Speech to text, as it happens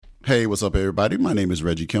Hey, what's up, everybody? My name is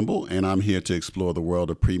Reggie Kimball, and I'm here to explore the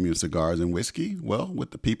world of premium cigars and whiskey, well,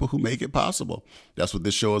 with the people who make it possible. That's what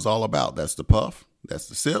this show is all about. That's the puff, that's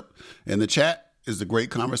the sip, and the chat is the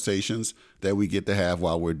great conversations that we get to have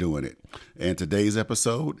while we're doing it. And today's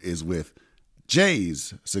episode is with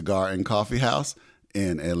Jay's Cigar and Coffee House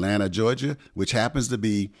in Atlanta, Georgia, which happens to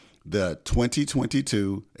be the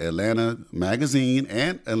 2022 Atlanta Magazine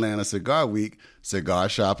and Atlanta Cigar Week Cigar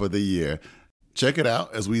Shop of the Year. Check it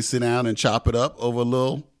out as we sit down and chop it up over a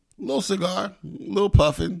little cigar, a little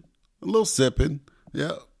puffing, a little sipping.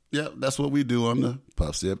 Yeah, that's what we do on the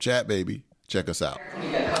Puff Sip Chat, baby. Check us out.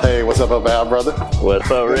 Hey, what's up, Al, brother? What's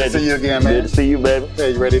up, Reggie? Good to see you again, man. Good to see you, baby.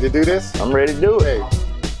 Hey, you ready to do this? I'm ready to do it.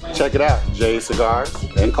 Hey, check it out. Jay's Cigars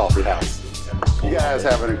and Coffee House. You guys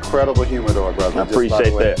have an incredible humidor, brother. I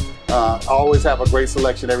appreciate that. Always have a great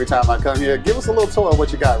selection every time I come here. Give us a little tour of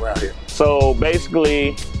what you got around here. So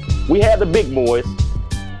basically, we had the big boys,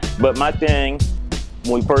 but my thing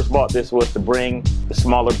when we first bought this was to bring the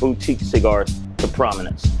smaller boutique cigars to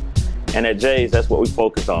prominence. And at Jay's, that's what we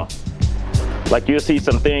focus on. Like you'll see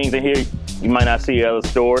some things in here you might not see at other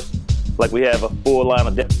stores. Like we have a full line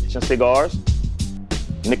of definition cigars,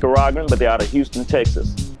 Nicaraguan, but they're out of Houston,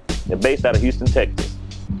 Texas. They're based out of Houston, Texas.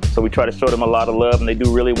 So we try to show them a lot of love, and they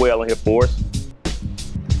do really well in here for us.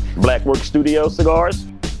 Blackwork Studio cigars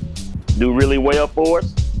do really well for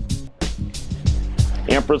us.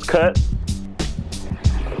 Emperor's Cut,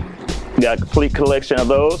 we got a complete collection of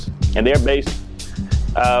those, and they're based,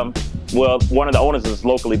 one of the owners is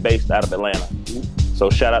locally based out of Atlanta. So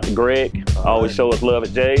shout out to Greg, always show us love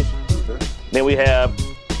at Jay's. Okay. Then we have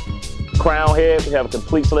Crown Head, we have a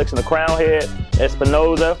complete selection of Crown Head,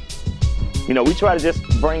 Espinosa. You know, we try to just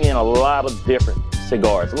bring in a lot of different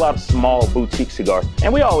cigars, a lot of small boutique cigars.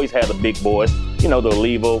 And we always have the big boys, you know, the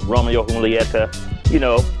Olivo, Romeo Julieta, you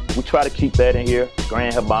know, we try to keep that in here.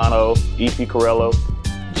 Grand Habano, EP Corello,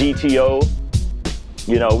 GTO.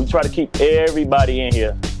 You know, we try to keep everybody in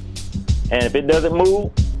here. And if it doesn't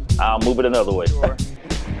move, I'll move it another way.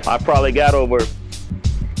 I probably got over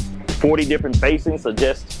 40 different facings of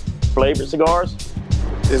just flavored cigars.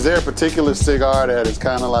 Is there a particular cigar that is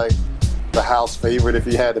kind of like the house favorite if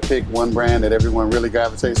you had to pick one brand that everyone really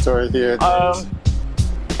gravitates toward here?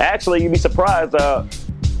 Actually, you'd be surprised.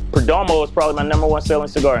 Perdomo is probably my number one selling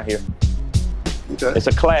cigar in here. Okay. It's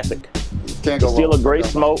a classic. Can't go it's still wrong a great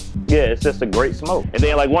smoke. Yeah, it's just a great smoke. And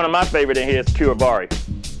then like one of my favorite in here is Curavari.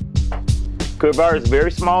 Curavari is a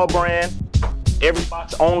very small brand. Every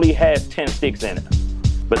box only has 10 sticks in it.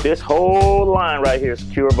 But this whole line right here is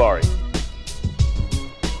Curavari.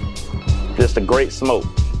 Just a great smoke.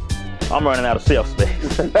 I'm running out of shelf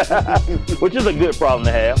space, which is a good problem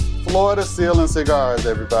to have. Floor to ceiling cigars,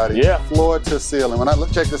 everybody. Yeah. Floor to ceiling.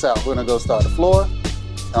 Check this out. We're gonna go start the floor.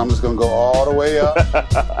 I'm just gonna go all the way up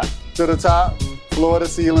to the top. Floor to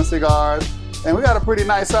ceiling cigars, and we got a pretty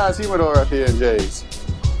nice size humidor up here in Jay's.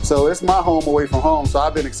 So it's my home away from home. So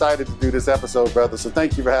I've been excited to do this episode, brother. So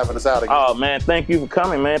thank you for having us out again. Oh man, thank you for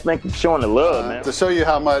coming, man. Thank you for showing the love, man. To show you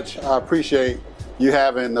how much I appreciate you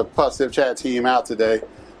having the Puff Sip Chat team out today,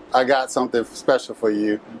 I got something special for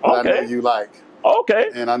you that I know you like. Okay.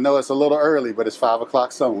 And I know it's a little early, but it's 5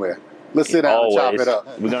 o'clock somewhere. Let's sit down and chop it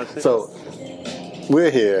up. We're gonna sit. So we're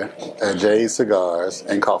here at Jay's Cigars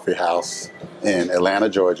and Coffee House in Atlanta,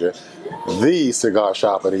 Georgia, the cigar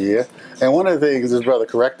shop of the year. And one of the things this brother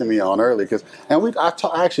corrected me on early, I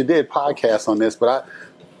actually did podcasts on this, but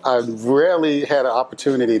I rarely had an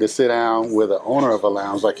opportunity to sit down with an owner of a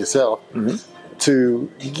lounge like yourself. Mm-hmm.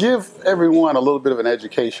 To give everyone a little bit of an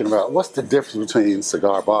education about what's the difference between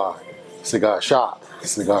cigar bar, cigar shop,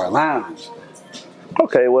 cigar lounge.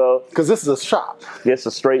 Okay, well, because this is a shop. It's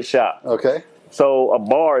a straight shop. Okay. So a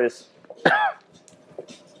bar is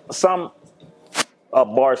a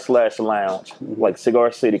bar / lounge, like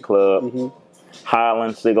Cigar City Club,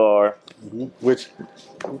 Highland Cigar. Which,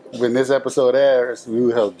 when this episode airs, we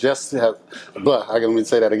will just have. But I can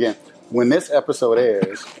say that again. When this episode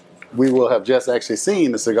airs, we will have just actually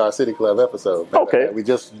seen the Cigar City Club episode. Okay. We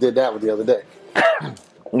just did that one the other day.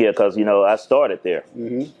 Yeah, because, you know, I started there.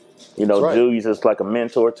 Mm-hmm. You know, right. Julie's just like a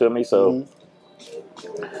mentor to me, so.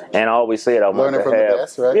 And I always said I wanted to have. The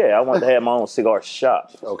best, right? Yeah, I wanted to have my own cigar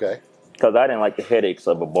shop. Okay. Because I didn't like the headaches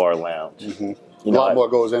of a bar lounge. Mm-hmm. You know, a lot more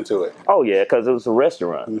goes into it. Oh, yeah, because it was a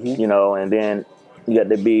restaurant, you know, and then you got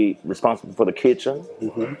to be responsible for the kitchen,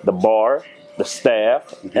 the bar, the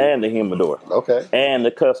staff, and the humidor. Okay. And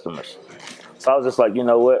the customers. So I was just like, you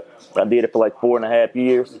know what? I did it for like 4.5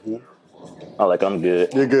 years. I'm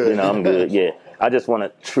good. You're good. You know, I'm good, yeah. I just want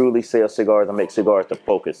to truly sell cigars and make cigars to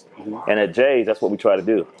focus. And at Jay's, that's what we try to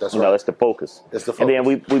do. That's you know, right. it's the focus. It's the focus. And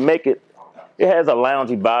then we make it it has a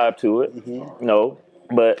loungy vibe to it, you know.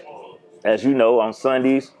 But as you know, on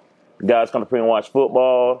Sundays, guys come to and watch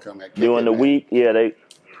football. During the week, yeah, they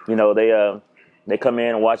come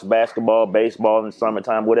in and watch basketball, baseball in the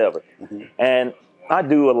summertime, whatever. And I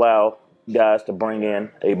do allow guys to bring in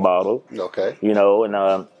a bottle. Okay. You know, and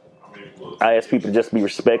I ask people to just be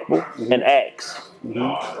respectful and ask.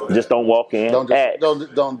 Just don't walk in.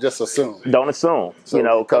 Don't just assume. Don't assume. So you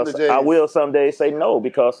know, because I will someday say no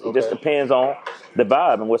because it just depends on the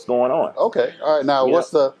vibe and what's going on. Okay. All right. Now,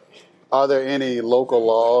 are there any local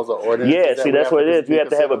laws or ordinances? Yeah. See, that's what it is. You have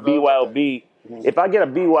to have a BYOB. If I get a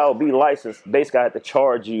BYOB license, basically I have to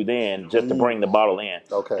charge you then just to bring the bottle in.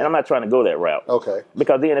 Okay. And I'm not trying to go that route. Okay.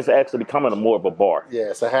 Because then it's actually becoming more of a bar.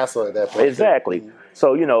 Yeah, it's a hassle at that point. Exactly.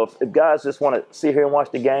 So, you know, if guys just want to sit here and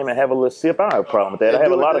watch the game and have a little sip, I don't have a problem with that. I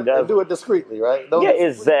have a lot of guys. Do it discreetly, right? Yeah,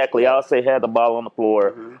 exactly. I'll say have the bottle on the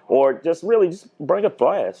floor or just bring a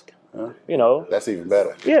flask. You know. That's even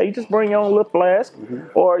better. Yeah, you just bring your own little flask.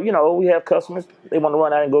 Or, you know, we have customers, they want to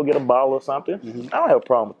run out and go get a bottle or something. I don't have a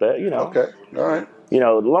problem with that, you know. Okay. All right. You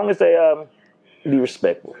know, as long as they be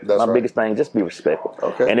respectful. That's my right. biggest thing, just be respectful.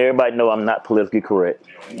 Okay. And everybody know I'm not politically correct.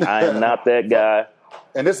 I am not that guy.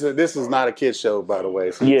 And this is not a kid's show, by the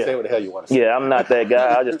way. So you can say what the hell you want to say. Yeah, I'm not that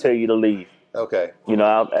guy. I'll just tell you to leave. Okay. You know,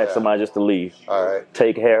 I'll ask somebody just to leave. All right.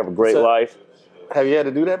 Take care, have a great life. Have you had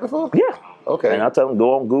to do that before? Yeah. Okay. And I'll tell them,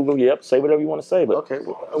 go on Google, say whatever you want to say. But okay.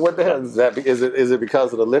 What the hell is that? Is it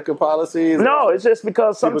because of the liquor policies? No, it's just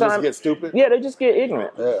because sometimes people just get stupid. Yeah, they just get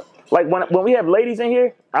ignorant. Yeah. Like when we have ladies in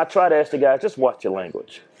here, I try to ask the guys, just watch your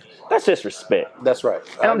language. That's just respect. That's right.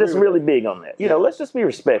 And I'm just really big on that. You know, let's just be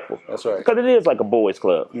respectful. That's right. Because it is like a boys'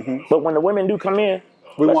 club. But when the women do come in,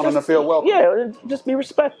 we want them to feel welcome. Yeah, just be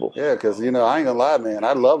respectful. Yeah, because, you know, I ain't going to lie, man.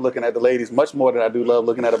 I love looking at the ladies much more than I do love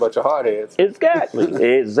looking at a bunch of hardheads. Exactly.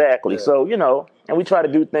 Yeah. So, you know, and we try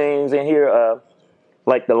to do things in here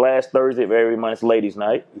like the last Thursday of every month is ladies'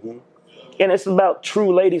 night. And it's about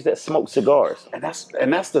true ladies that smoke cigars. And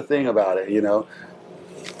that's the thing about it, you know.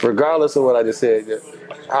 Regardless of what I just said,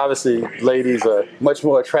 obviously ladies are much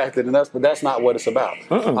more attracted than us, but that's not what it's about.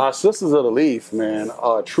 Our sisters of the leaf, man,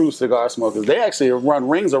 are true cigar smokers. They actually run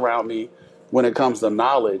rings around me when it comes to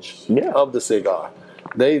knowledge of the cigar.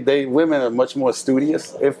 Women are much more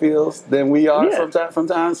studious, it feels, than we are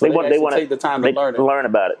sometimes. So they want to take the time to learn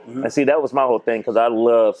about it. And see, that was my whole thing because I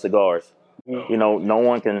love cigars. You know, no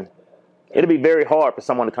one can. It'd be very hard for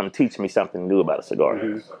someone to come teach me something new about a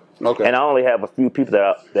cigar. Okay. And I only have a few people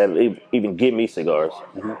that even give me cigars.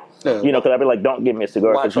 Yeah. You know, because I'd be like, don't give me a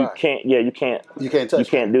cigar because you can't. Yeah, you can't. You can't touch. You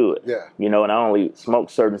can't do it. Yeah. You know, and I only smoke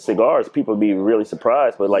certain cigars. People would be really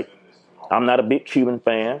surprised, but like, I'm not a big Cuban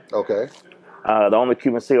fan. Okay. The only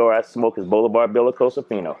Cuban cigar I smoke is Boulevard Bellicoso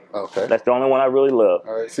Fino. Okay. That's the only one I really love.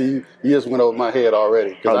 All right. So you just went over my head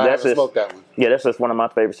already because I haven't smoked that one. Yeah, that's just one of my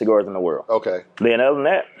favorite cigars in the world. Okay. Then other than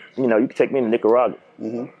that, you know, you can take me to Nicaragua.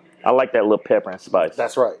 I like that little pepper and spice.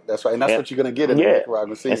 That's right. And that's what you're going to get in the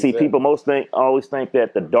Nicaraguan scene. And see, people always think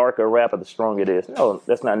that the darker wrapper, the stronger it is. No,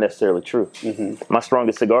 that's not necessarily true. My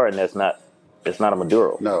strongest cigar, and it's not a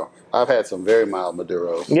Maduro. No. I've had some very mild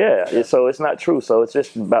Maduros. Yeah, so it's not true. So it's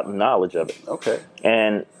just about the knowledge of it. Okay.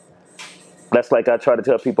 And that's like I try to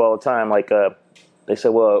tell people all the time, like they say,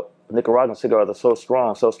 well, Nicaraguan cigars are so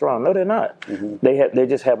strong. No, they're not. They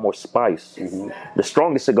just have more spice. The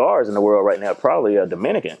strongest cigars in the world right now probably are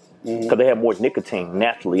Dominican because they have more nicotine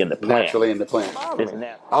naturally in the plant.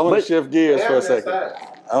 I want to shift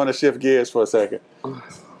gears for a second.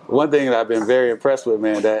 One thing that I've been very impressed with,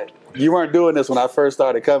 man, that you weren't doing this when I first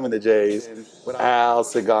started coming to Jay's. Al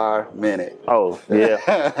Cigar Minute. Oh,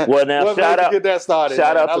 yeah. Well, now shout out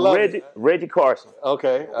to Reggie Carson.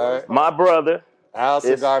 Okay, all right. My brother. Al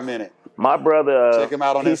Cigar Minute. My brother, check him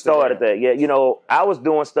out on Instagram. He started that. Yeah, you know, I was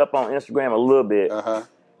doing stuff on Instagram a little bit. And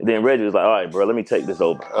then Reggie was like, all right, bro, let me take this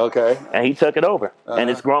over. Okay. And he took it over. And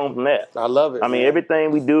it's grown from that. I love it. I mean,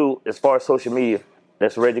 everything we do as far as social media,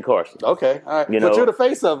 that's Reggie Carson. Okay, all right. But you're the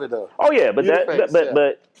face of it, though. Oh, yeah, but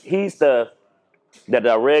he's the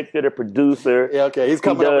director, the producer. Yeah, okay. He's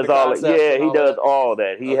coming up with the concepts. Yeah, he does all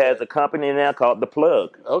that. He has a company now called The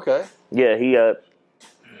Plug. Okay. Yeah,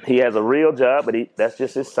 he has a real job, but that's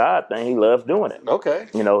just his side thing. He loves doing it. Okay.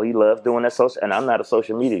 You know, he loves doing that social, and I'm not a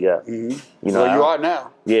social media guy. You know, you are now.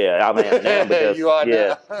 Yeah, I mean, now because you are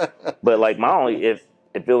now. But like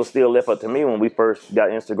if it was still left up to me when we first got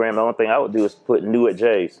Instagram, the only thing I would do is put new at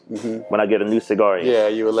Jay's when I get a new cigar in. Yeah,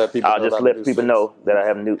 you would let people. I'll just let people know that I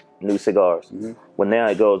have new cigars. Well, now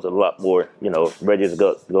it goes a lot more. You know, Reggie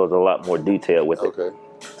goes a lot more detail with it. Okay.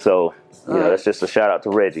 So you know, that's just a shout out to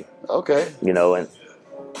Reggie. Okay. You know, and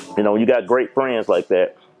you know, you got great friends like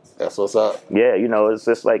that. That's what's up. Yeah, you know, it's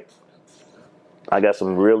just like I got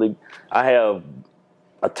some really. I have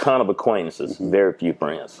a ton of acquaintances, very few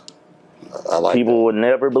friends. I like People would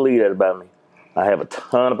never believe that about me. I have a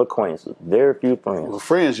ton of acquaintances, very few friends. Well,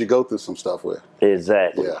 friends you go through some stuff with.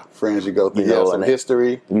 Exactly. Yeah, friends you go through. You have some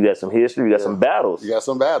history. You got some history. You got some battles. You got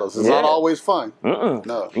some battles. It's not always fun.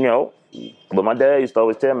 No. You know, but my dad used to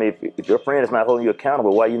always tell me, if your friend is not holding you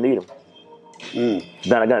accountable, why you need them?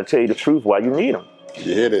 Then I'm going to tell you the truth, why you need them.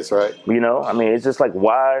 You hear this, right? You know, I mean, it's just like,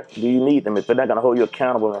 why do you need them? If they're not going to hold you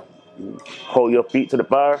accountable and hold your feet to the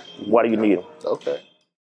fire, why do you need them? Okay.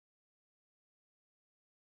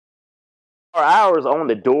 Our hours on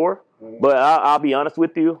the door, but I'll be honest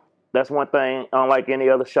with you. That's one thing, unlike any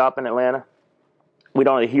other shop in Atlanta, we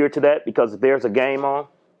don't adhere to that, because if there's a game on,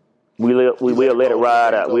 we will let it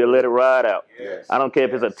ride out. We'll let it ride out. Yes. I don't care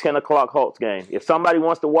if it's a 10 o'clock Hawks game. If somebody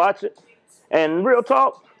wants to watch it, and real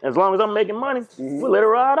talk, as long as I'm making money, we'll let it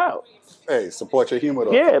ride out. Hey, support your humor,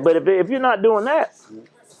 though. Yeah, but if you're not doing that,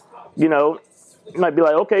 you know, you might be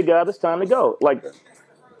like, okay, guys, it's time to go. Like,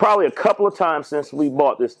 probably a couple of times since we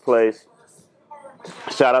bought this place,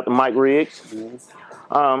 shout out to Mike Riggs,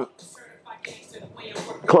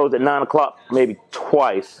 closed at 9 o'clock maybe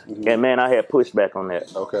twice, and man, I had pushback on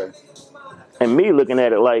that. Okay. And me looking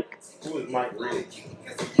at it like, who is Mike Riggs?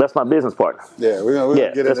 That's my business partner. Yeah, we're gonna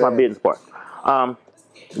get it. That's my business partner.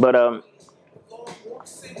 But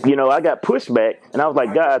you know, I got pushback, and I was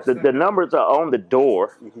like, guys, the numbers are on the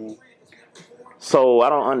door, so I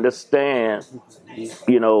don't understand,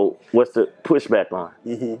 you know, what's the pushback on.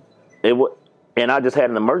 And I just had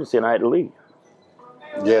an emergency, and I had to leave.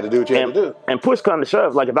 You had to do what you had to do. And push come to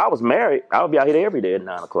shove, like if I was married, I would be out here every day at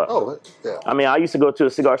 9 o'clock. Oh, yeah. I mean, I used to go to a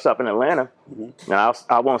cigar shop in Atlanta, and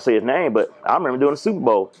I won't say his name, but I remember doing the Super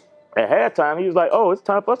Bowl. At halftime, he was like, "Oh, it's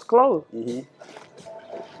time for us to close."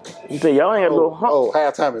 He said, "Y'all ain't got to go home." Oh,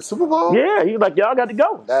 halftime at Super Bowl? Yeah, he was like, "Y'all got to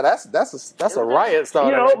go." That's a riot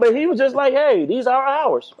starter. You know, but he was just like, "Hey, these are our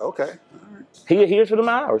hours." Okay. He adheres to them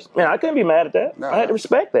hours. Man, I couldn't be mad at that. No, I had to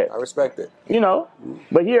respect that. I respect it. You know,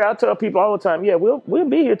 but here I tell people all the time, yeah, we'll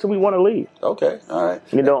be here till we want to leave. Okay, all right.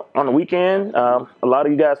 You know, on the weekend, a lot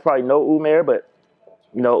of you guys probably know Umair, but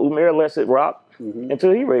you know, Umair lets it rock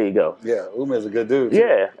until he ready to go. Yeah, Umair's a good dude. Too.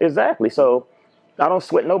 Yeah, exactly. So I don't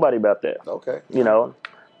sweat nobody about that. Okay. You know,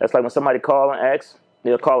 that's like when somebody call and asks,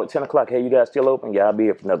 they'll call at 10 o'clock, "Hey, you guys still open?" "Yeah, I'll be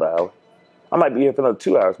here for another hour." I might be here for another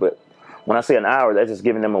 2 hours, but when I say an hour, that's just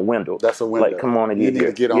giving them a window. That's a window. Like, come on and get You here.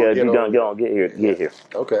 need to get on, yeah, get you get here.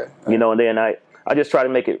 Okay. You know, and then I just try to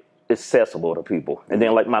make it accessible to people. And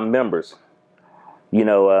then like my members, you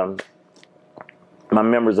know, my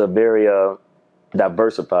members are very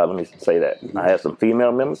diversified. Let me say that. I have some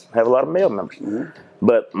female members, I have a lot of male members.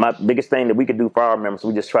 But my biggest thing that we could do for our members,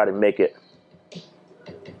 we just try to make it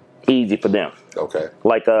easy for them. Okay.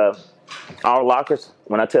 Like our lockers,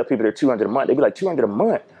 when I tell people they're $200 a month, they be like, $200 a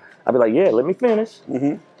month? I'd be like, yeah, let me finish.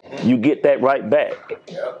 You get that right back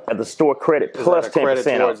at the store credit plus 10% credit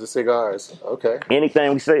towards off. the cigars. Okay.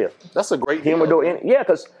 Anything we sell. That's a great Humidor, deal. yeah,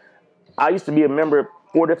 because I used to be a member of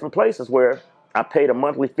 4 different places where I paid a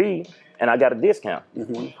monthly fee and I got a discount.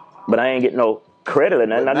 But I ain't get no credit or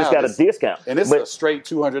nothing. I just got a discount. And it's a straight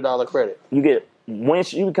 $200 credit. You get,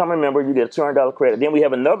 once you become a member, you get a $200 credit. Then we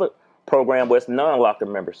have another program where it's non-locker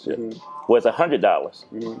membership, where it's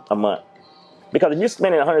 $100 a month. Because if you're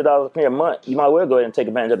spending $100 per month, you might well go ahead and take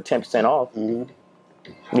advantage of the 10% off. You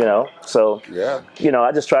know, so, you know,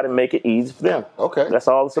 I just try to make it easy for them. Okay. That's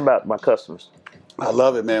all it's about, my customers. I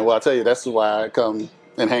love it, man. Well, I tell you, that's why I come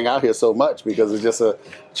and hang out here so much, because it's just a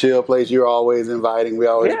chill place. You're always inviting. We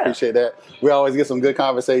always appreciate that. We always get some good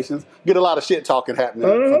conversations. Get a lot of shit talking happening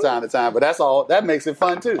from time to time, but that's all. That makes it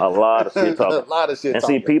fun, too. A lot of shit talking. A lot of shit and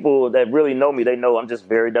talking. see, people that really know me, they know I'm just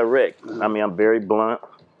very direct. I mean, I'm very blunt.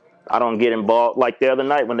 I don't get involved. Like the other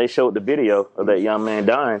night when they showed the video of that young man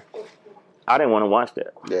dying, I didn't want to watch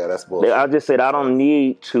that. Yeah, that's bullshit. I just said I don't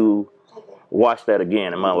need to watch that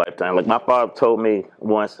again in my lifetime. Like my father told me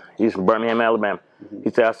once, he's from Birmingham, Alabama.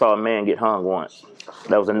 He said, I saw a man get hung once.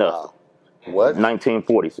 That was enough. What?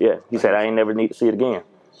 1940s, yeah. He said, I ain't never need to see it again.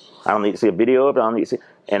 I don't need to see a video of it. I don't need to see it.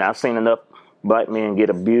 And I've seen enough black men get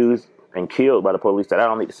abused and killed by the police that I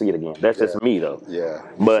don't need to see it again. That's just me, though. Yeah.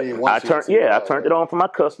 But I turned it on for my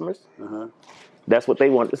customers. That's what they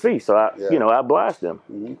wanted to see. So I, you know, I obliged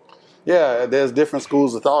them. Yeah, there's different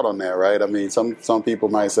schools of thought on that, right? I mean, some people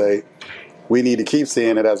might say we need to keep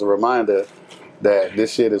seeing it as a reminder that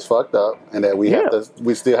this shit is fucked up and that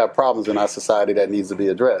we still have problems in our society that needs to be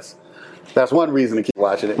addressed. That's one reason to keep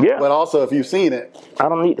watching it. Yeah. But also, if you've seen it, I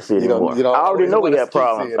don't need to see it anymore. I already know we have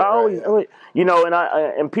problems. You know,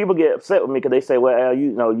 and people get upset with me because they say, "Well, Al,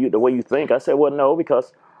 you know, the way you think." I said, "Well, no,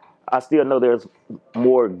 because I still know there's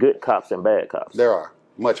more good cops than bad cops. There are.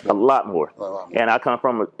 Much more. A lot more. A lot more. And I come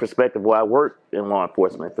from a perspective where I worked in law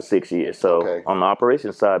enforcement for 6 years. So on the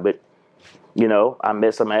operations side, but you know, I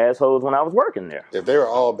met some assholes when I was working there. If they were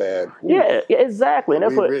all bad. Yeah, exactly. And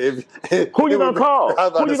that's who you gonna call?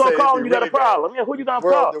 Who you gonna call when you got a problem? Yeah, who you gonna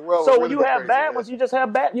call? So when you have bad ones, you just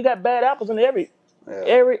have bad. You got bad apples in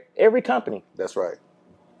every company. That's right.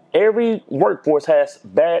 Every workforce has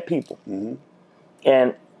bad people. Mm-hmm.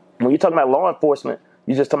 And when you're talking about law enforcement,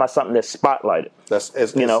 you're just talking about something that's spotlighted.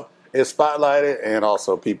 It's spotlighted, and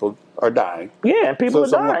also people are dying. Yeah, and people are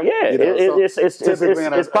dying. Yeah, it's to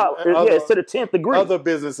the 10th degree. Other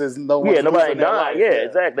businesses, nobody dying. Yeah,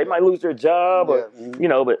 exactly. They might lose their job, or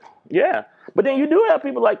but But then you do have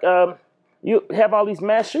people like you have all these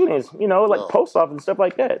mass shootings, like post office and stuff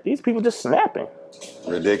like that. These people just snapping.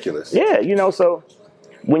 Ridiculous. Yeah, so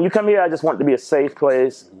when you come here, I just want it to be a safe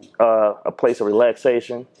place, a place of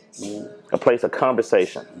relaxation, a place of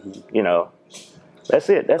conversation. That's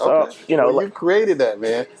it. That's all. You created that,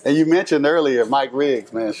 man. And you mentioned earlier Mike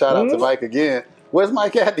Riggs, man. Shout out to Mike again. Where's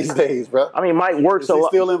Mike at these days, bro? I mean, Mike works a lot. Is he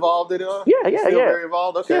still involved in it? Yeah. Very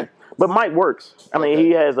involved? Okay. Yeah. But Mike works. I mean,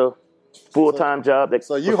 he has a full-time job that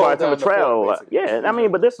requires him to travel a lot. Yeah, I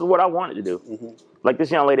mean, but this is what I wanted to do. Mm-hmm. Like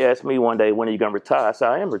this young lady asked me one day, when are you going to retire? I said,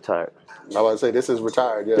 I am retired. I was say, this is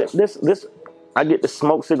retired, yeah. This, I get to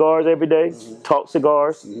smoke cigars every day, talk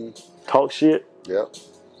cigars, talk shit,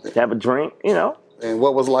 have a drink, And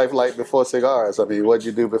what was life like before cigars? I mean, what did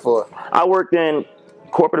you do before? I worked in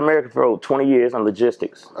corporate America for 20 years on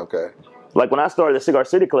logistics. Okay. Like when I started the Cigar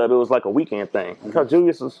City Club, it was like a weekend thing. Because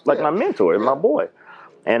Julius was like my mentor and my boy.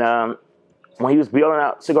 And when he was building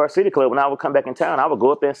out Cigar City Club, when I would come back in town, I would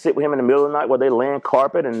go up there and sit with him in the middle of the night while they laying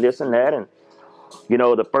carpet and this and that. And,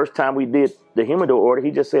 the first time we did the humidor order,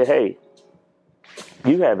 he just said, hey,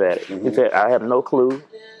 you have at it. He said, I have no clue.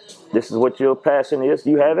 This is what your passion is.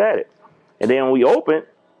 You have at it. And then when we opened,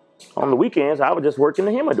 on the weekends, I would just work in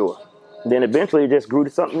the humidor. Then eventually it just grew to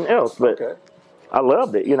something else. But I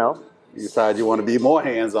loved it, You decided you want to be more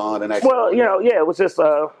hands-on and actually. Well, it was just,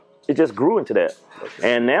 it just grew into that.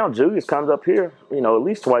 Okay. And now Julius comes up here, at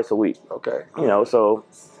least twice a week. Okay. So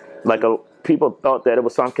like people thought that it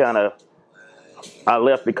was some kind of, I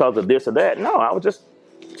left because of this or that. No, I was just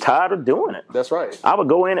tired of doing it. That's right. I would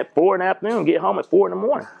go in at 4 in the afternoon, get home at 4 in the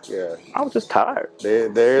morning. Yeah. I was just tired.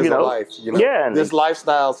 There's a life. This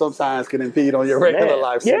lifestyle sometimes can impede on your regular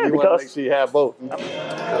life. So you want to make sure you have both.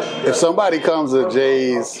 If somebody comes to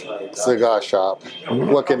Jay's cigar shop,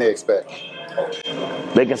 what can they expect?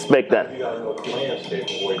 They can expect that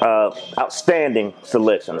outstanding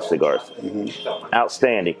selection of cigars.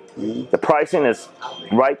 Outstanding. The pricing is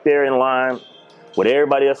right there in line with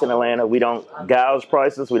everybody else in Atlanta. We don't gouge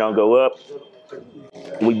prices. We don't go up.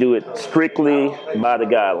 We do it strictly by the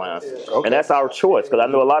guidelines. Okay. And that's our choice, because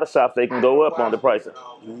I know a lot of shops, they can go up on the pricing.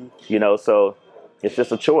 So it's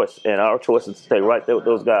just a choice. And our choice is to stay right there with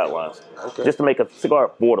those guidelines. Okay. Just to make a cigar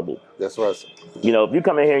affordable. That's right. If you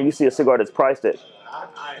come in here and you see a cigar that's priced at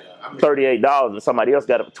 $38 and somebody else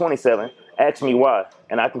got it for $27, ask me why.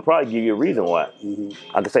 And I can probably give you a reason why.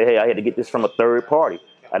 I can say, hey, I had to get this from a third party.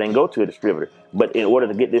 I didn't go to a distributor. But in order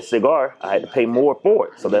to get this cigar, I had to pay more for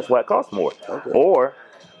it. So that's why it costs more. Okay. Or,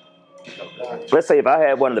 let's say if I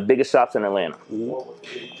had one of the biggest shops in Atlanta.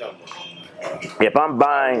 If I'm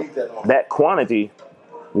buying that quantity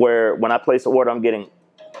where when I place an order, I'm getting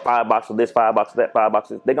 5 boxes of this, 5 boxes of that, 5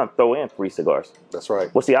 boxes, they're going to throw in free cigars. That's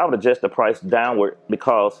right. Well, see, I would adjust the price downward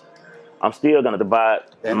because I'm still going to divide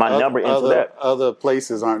my number into that. Other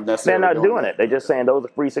places aren't necessarily They're not doing it. They're just saying those are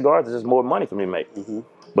free cigars. There's just more money for me to make.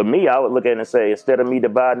 But me, I would look at it and say, instead of me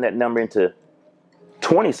dividing that number into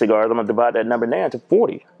 20 cigars, I'm going to divide that number now into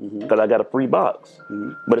 40 because I got a free box.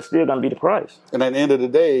 But it's still going to be the price. And at the end of the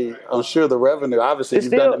day, I'm sure the revenue, obviously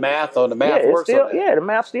you've done the math on the math works on that. Yeah, the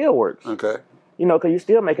math still works. Okay. Because you're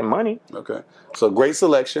still making money. Okay. So great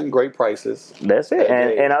selection, great prices. That's it.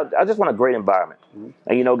 And I just want a great environment.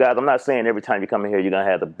 And, guys, I'm not saying every time you come in here you're going to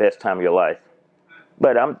have the best time of your life.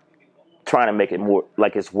 But I'm trying to make it more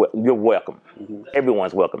like you're welcome.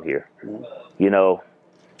 Everyone's welcome here.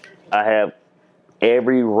 I have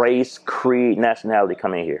every race, creed, nationality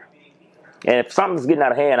come in here. And if something's getting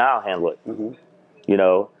out of hand, I'll handle it. When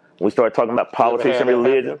we start talking about politics and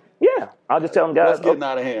religion, I'll just tell them, guys. What's getting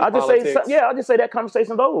out of hand? I'll just say that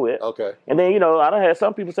conversation's over with. Okay. And then, I done had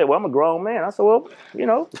some people say, well, I'm a grown man. I said, well,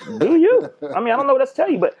 do you? I mean, I don't know what else to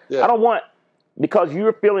tell you, but I don't want, because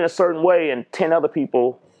you're feeling a certain way and 10 other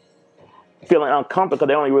people feeling uncomfortable because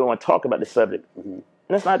they only really want to talk about the subject.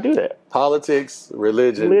 Let's not do that. Politics,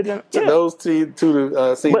 religion. Those two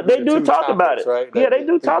but they do talk about it. Right? Yeah, they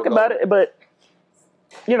do talk about it, but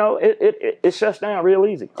you know, it shuts down real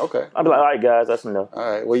easy. Okay. I'll be like, all right, guys, that's enough. All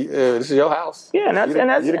right. Well, this is your house. Yeah,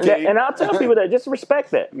 and I'll tell people that, just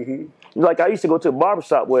respect that. Like, I used to go to a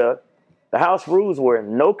barbershop where the house rules were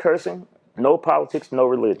no cursing, no politics, no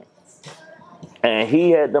religion. And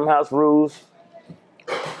he had them house rules.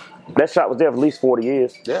 That shop was there for at least 40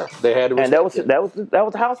 years. Yeah, they had to respect it. That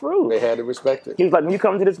was the house rules. They had to respect it. He was like, when you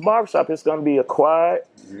come to this barbershop, it's going to be a quiet,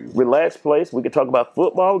 relaxed place. We can talk about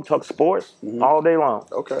football, we can talk sports all day long.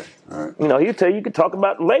 Okay, all right. You know, he'll tell you can talk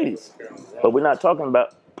about ladies, but we're not talking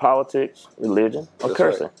about politics, religion, or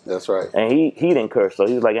cursing. Right. That's right. And he didn't curse, so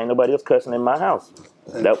he was like, ain't nobody else cursing in my house.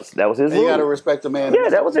 That was his rule. You got to respect the man. Yeah,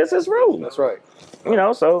 that was his rule. That's right. You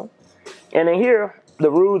know, so, and in here, the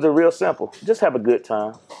rules are real simple. Just have a good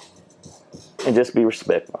time. And just be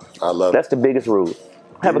respectful. I love That's the biggest rule.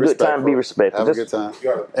 Have a good time, be respectful. Have a good time.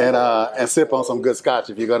 And sip on some good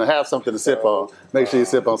scotch. If you're going to have something to sip on, make sure you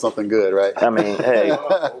sip on something good, right? I mean, hey,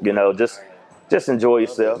 you know, just enjoy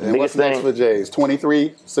yourself. And what's next for Jay's?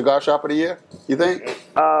 23 Cigar Shop of the Year, you think?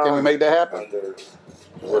 Can we make that happen?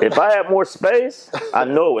 If I had more space, I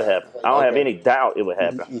know it would happen. I don't have any doubt it would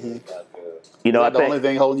happen. You know, I think the only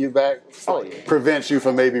thing holding you back prevents you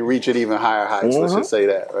from maybe reaching even higher heights. Let's just say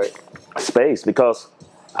that, right? Space, because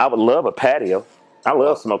I would love a patio. I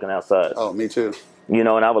love smoking outside. Oh, me too. You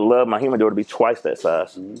know, and I would love my humidor to be twice that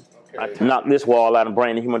size. I knock this wall out and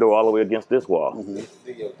bring the humidor all the way against this wall.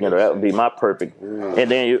 You know, that would be my perfect.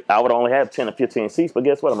 And then I would only have 10 or 15 seats, but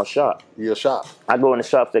guess what? I'm a shop. You're a shop. I go in the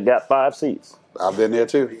shops that got 5 seats. I've been there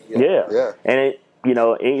too. Yeah. And you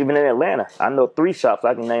know, even in Atlanta, I know 3 shops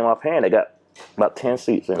I can name offhand that got about 10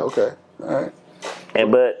 seats in it. Okay. All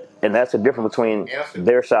right. And that's the difference between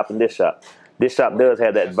their shop and this shop. This shop does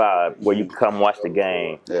have that vibe where you can come watch the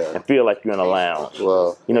game and feel like you're in a lounge.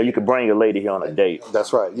 Well, you know, you can bring your lady here on a date.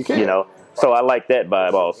 That's right. You can. You know, so I like that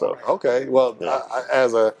vibe also. Okay. Well,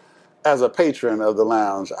 as a patron of the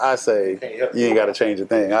lounge, I say you ain't got to change a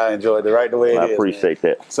thing. I enjoyed it right the way it is. I appreciate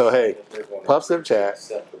that. So, hey, Puff Sip Chat.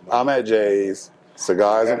 I'm at Jay's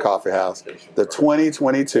Cigars and Coffee House, the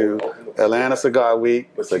 2022 Atlanta Cigar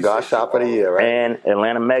Week Cigar Shop of the Year, right? And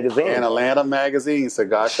Atlanta Magazine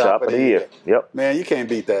Cigar Shop of the Year. Yep. Man, you can't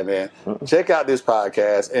beat that, man. Check out this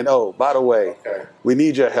podcast. And by the way, we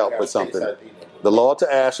need your help with something. The Law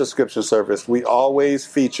to Ash subscription service, we always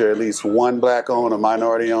feature at least one black-owned or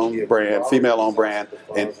minority-owned brand, female-owned brand,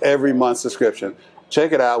 in every month's subscription.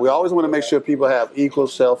 Check it out. We always want to make sure people have equal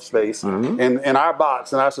shelf space. And in our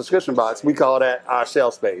box, in our subscription box, we call that our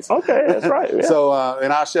shelf space. Okay, that's right. Yeah. So in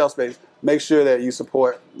our shelf space, make sure that you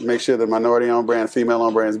support, make sure the minority-owned brand,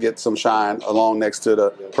 female-owned brands get some shine along next to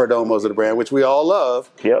the Perdomos of the brand, which we all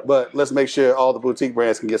love. Yep. But let's make sure all the boutique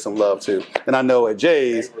brands can get some love too. And I know at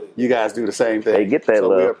Jay's, you guys do the same thing. They get that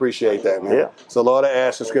love. So we appreciate that, man. Yeah. So Law to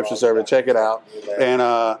Ash subscription service, check it out. And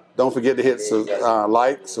don't forget to hit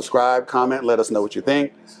like, subscribe, comment, let us know what you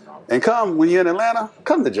think. And when you're in Atlanta,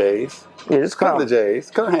 come to Jay's. Yeah, just come to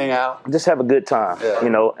Jay's. Come hang out. Just have a good time,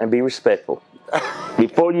 you know, and be respectful.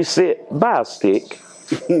 Before you sit, buy a stick.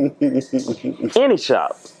 Any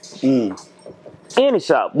shop. Any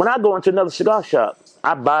shop. When I go into another cigar shop,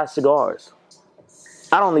 I buy cigars.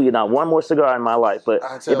 I don't need not one more cigar in my life. But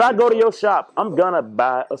if I go to your shop, I'm going to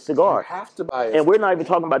buy a cigar. You have to buy it. And we're not even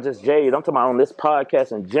talking about just Jay's. I'm talking about on this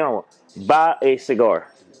podcast in general. Buy a cigar.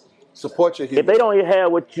 Support your If they don't even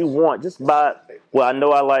have what you want, just buy. Well, I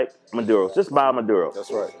know I like Maduros. Just buy a Maduro. That's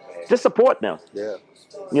right. Just support them. Yeah.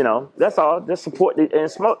 You know, that's all. Just support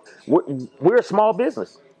and smoke. We're a small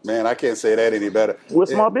business. Man, I can't say that any better. We're a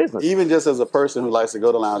small business. Even just as a person who likes to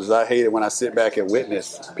go to lounges, I hate it when I sit back and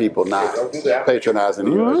witness people not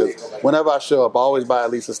patronizing you. Because whenever I show up, I always buy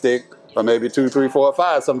at least a stick or maybe 2, 3, 4, or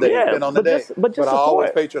 5 some days, depending on the day. But I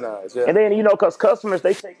always patronize. Yeah. And then, you know, because customers,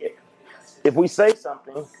 they take it. If we say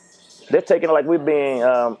something, they're taking it like we're being,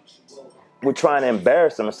 we're trying to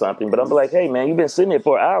embarrass them or something. But I'm like, hey, man, you've been sitting here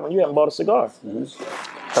for an hour and you haven't bought a cigar.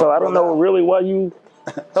 So I don't know really why you...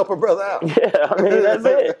 Help a brother out. Yeah, I mean, that's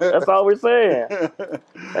it. That's all we're saying.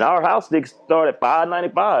 And our house sticks start at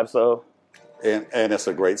 $5.95, so. And it's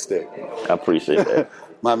a great stick. I appreciate that.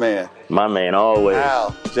 My man. My man, always.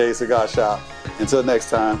 Al, Jay's Cigar Shop. Until next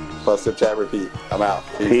time, Puff Sip Chat Repeat. I'm out.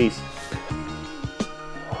 Peace.